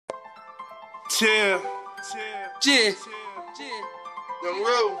Chill. Young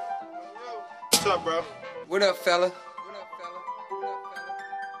Rue. What's up, bro? What up, fella?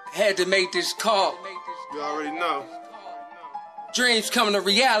 Had to make this call. You already know. Dreams coming to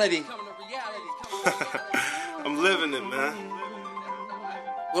reality. I'm living it, man.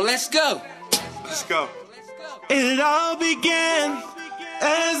 Well, let's go. Let's go. It all began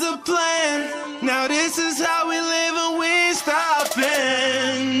as a plan. Now this is how we live and we ain't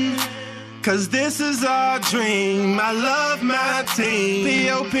stopping. Cause this is our dream. I love my team.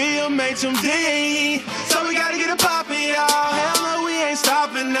 P.O.P. MHMD. So we gotta get it poppin', y'all. Hell no, we ain't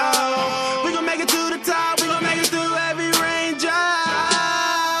stopping, no. We gon' make it to the top. We gon' make it through every range.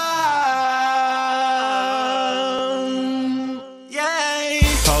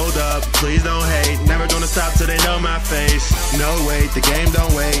 Hold up, please don't hate. Never gonna stop till they know my face. No wait, the game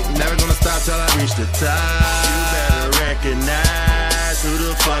don't wait. Never gonna stop till I reach the top. You better recognize who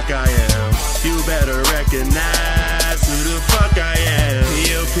the fuck I am. You better recognize who the fuck I am.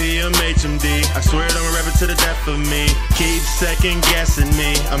 P.O.P. MHMD. I swear it, I'ma rap it to the death of me. Keep second guessing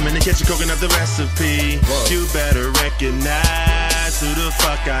me. I'm in the kitchen cooking up the recipe. Whoa. You better recognize who the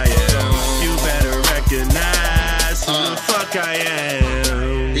fuck I am. You better recognize who the fuck I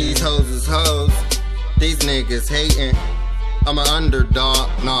am. These hoes is hoes. These niggas hating. I'm an underdog.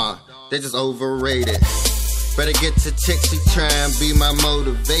 Nah, they just overrated. Better get to chick, she tryin' be my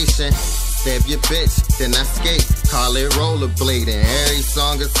motivation. Stab your bitch, then I skate. Call it rollerblading. Every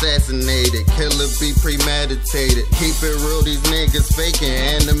song assassinated. Killer be premeditated. Keep it real, these niggas faking.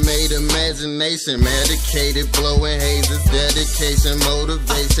 Animate imagination. Medicated, blowing hazes. Dedication,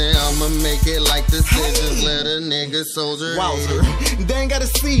 motivation. I'ma make it like decisions. Let a nigga soldier hate it. They ain't gotta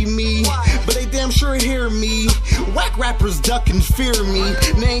see me, but they damn sure hear me. Whack rappers duck and fear me.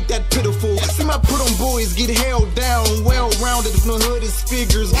 They ain't that pitiful. See my put on boys get held down. Well-rounded from the hood is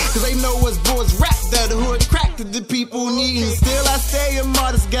figures. Cause they know us boys rap that the hood crack that the people need. And still I stay a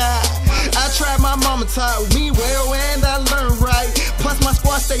modest guy. I tried, my mama taught me well and I learned right. Plus my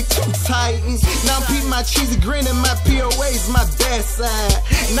squad stay too tight. Now I'm peeping my cheesy grin and my POA's my best side.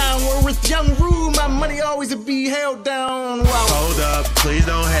 Now I'm with Young Rue, my money always be held down. Wow. Hold up, please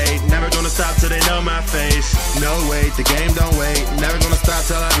don't hate. Never gonna stop till they know my face. No wait, the game don't wait. Never gonna stop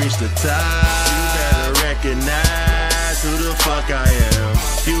till I reach the top. You better recognize who the fuck I am.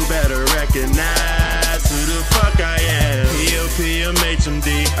 You better recognize who the fuck I am. P.O.P.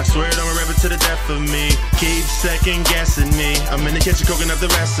 MHMD. I swear it, I'ma rap it to the death of me. Keep second guessing me. I'm in the kitchen cooking up the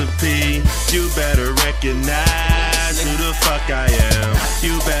recipe. You better recognize who the fuck I am.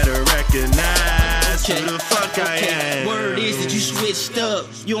 You better recognize who the fuck I am. Word is that you switched up.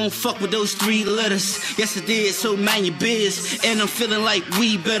 You don't fuck with those 3 letters. Yes, I did, so mind your biz. And I'm feeling like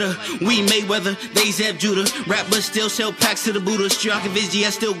we better. We Mayweather, they Zeb Judah. Rap but still sell packs to the Buddha. Djokovic, I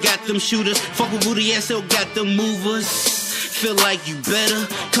still got them shooters. Fuck with Buddha, I still got them movers. Feel like you better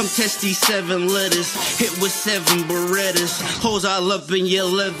come test these 7 letters. Hit with 7 Berettas. Hoes all up in your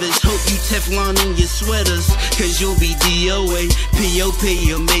levers. Hope you Teflon in your sweaters. Cause you'll be DOA.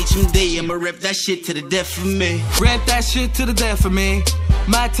 P.O.P. MHMD. I'ma rep that shit to the death of me. Rep that shit to the death of me.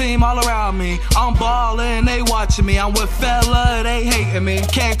 My team all around me. I'm ballin', they watching me. I'm with fella, they hating me.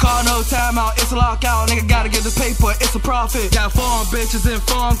 Can't call no timeout, it's a lockout. Nigga gotta get the paper, it's a profit. Got farm bitches and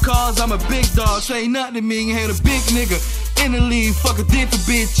farm cars. I'm a big dog, say nothing to me. Ain't a big nigga in the league, fucking different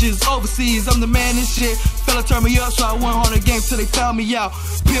bitches. Overseas, I'm the man and shit. Fella turn me up, so I went on the game till they found me out.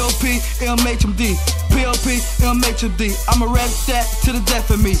 P.O.P. MHMD. P.O.P. MHMD. I'ma rep that to the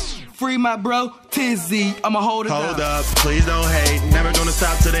death of me. Free my bro, Tizzy, I'ma hold it down. Hold up, please don't hate. Never gonna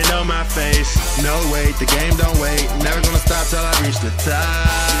stop till they know my face. No wait, the game don't wait. Never gonna stop till I reach the top.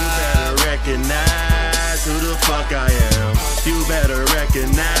 You better recognize who the fuck I am. You better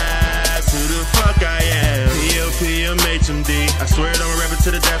recognize who the fuck I am. P.O.P. MHMD. I swear it, I'ma rap it to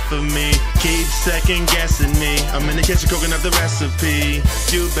the death of me. Keep second guessing me. I'm in the kitchen cooking up the recipe.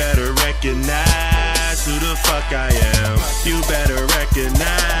 You better recognize who the fuck I am. You better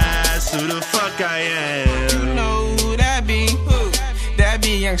recognize who the fuck I am. You know who that be? That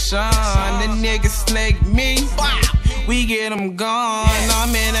be Young Sean. The niggas snake me. We get them gone.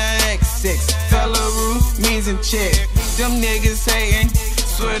 I'm in a X6. Fella roof, means and check. Them niggas hating.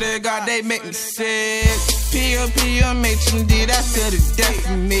 Swear to God, they make me sick. P.O.P. MHMD, that's to the death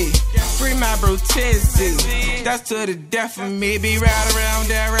of me. Free my bro Tizzy, that's to the death of me. Be right around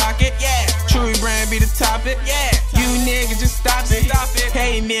that rocket, yeah. True brand be the topic, yeah. You niggas just stop it.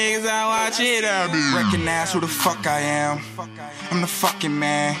 Hey niggas, I watch it. Recognize who the fuck I am. I'm the fucking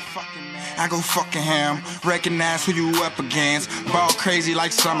man. I go fucking ham. Recognize who you up against. Ball crazy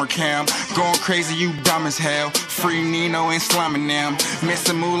like summer camp. Going crazy, you dumb as hell. Free Nino and slumming them.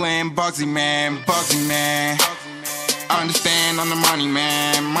 Mr. Moolah and Bugsy Man, Bugsy Man. Understand I'm the money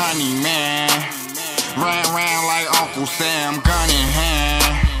man, money man. Ran around like Uncle Sam, gun in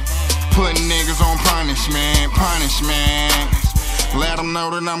hand. Putting niggas on punishment, punishment. Let them know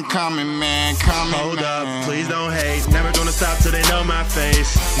that I'm coming, man, coming, Hold man. up, please don't hate. Never gonna stop till they know my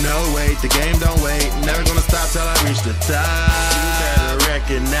face. No, wait, the game don't wait. Never gonna stop till I reach the top. You better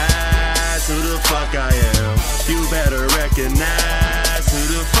recognize who the fuck I am. You better recognize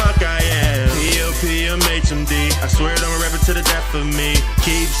who the fuck I am. P.O.P, MHMD. I swear I'm a rapper to the death of me.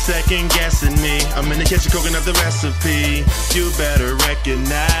 Keep second guessing me. I'm in the kitchen cooking up the recipe. You better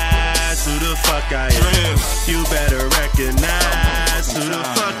recognize who the fuck I am. You better recognize who the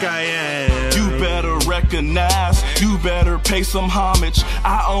fuck I am. You better recognize, you better pay some homage.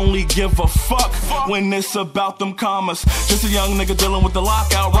 I only give a fuck when it's about them commas. Just a young nigga dealing with the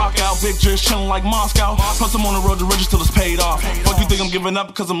lockout, rock out, big jizz chilling like Moscow. Plus I'm on the road to riches till it's paid off. Fuck you think I'm giving up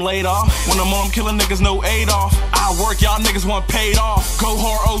because I'm laid off? When I'm on, I'm killing niggas, no aid off. I work, y'all niggas want paid off. Go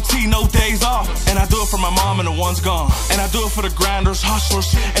hard OT, no days off. And I do it for my mom and the one's gone. And I do it for the grinders,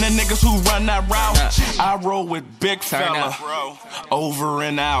 hustlers, and the niggas who run that route. I roll with big fella, over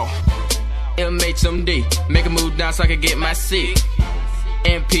and out. MHMD, make a move down so I can get my seat.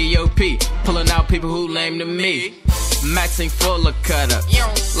 And P.O.P, pulling out people who lame to me. Maxing full of cut up,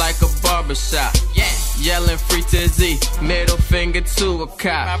 like a barbershop. Yelling free to Z, middle finger to a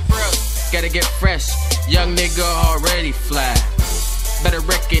cop. Gotta get fresh, young nigga already fly. Better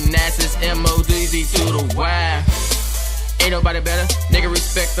recognize this M.O.D.D. to the Y. Ain't nobody better, nigga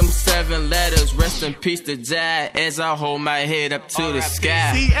respect them 7 letters. Rest in peace to Jai as I hold my head up to the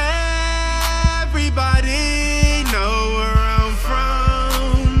sky. See, everybody know where I'm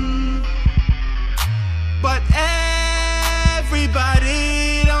from, but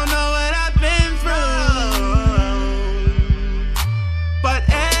everybody don't know what I've been through. But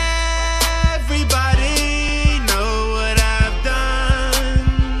everybody know what I've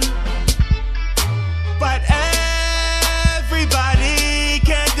done. But everybody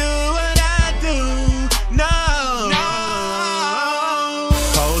can't do what I do. No.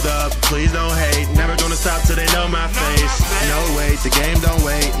 Hold up, please don't hate. Never gonna stop till they know my face. No, wait, the game don't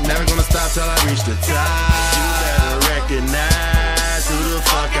wait. Never gonna stop till I reach the top. You better recognize who the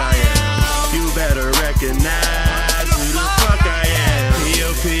fuck I am. You better recognize who the fuck I am.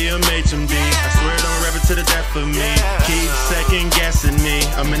 P.O.P, MHMD. I swear I'm a rapper to the death of me. Keep second guessing me.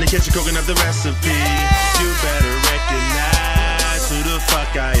 I'm in the kitchen cooking up the recipe. You better recognize who the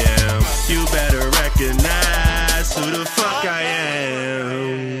fuck I am. You better recognize who the fuck I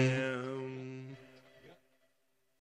am.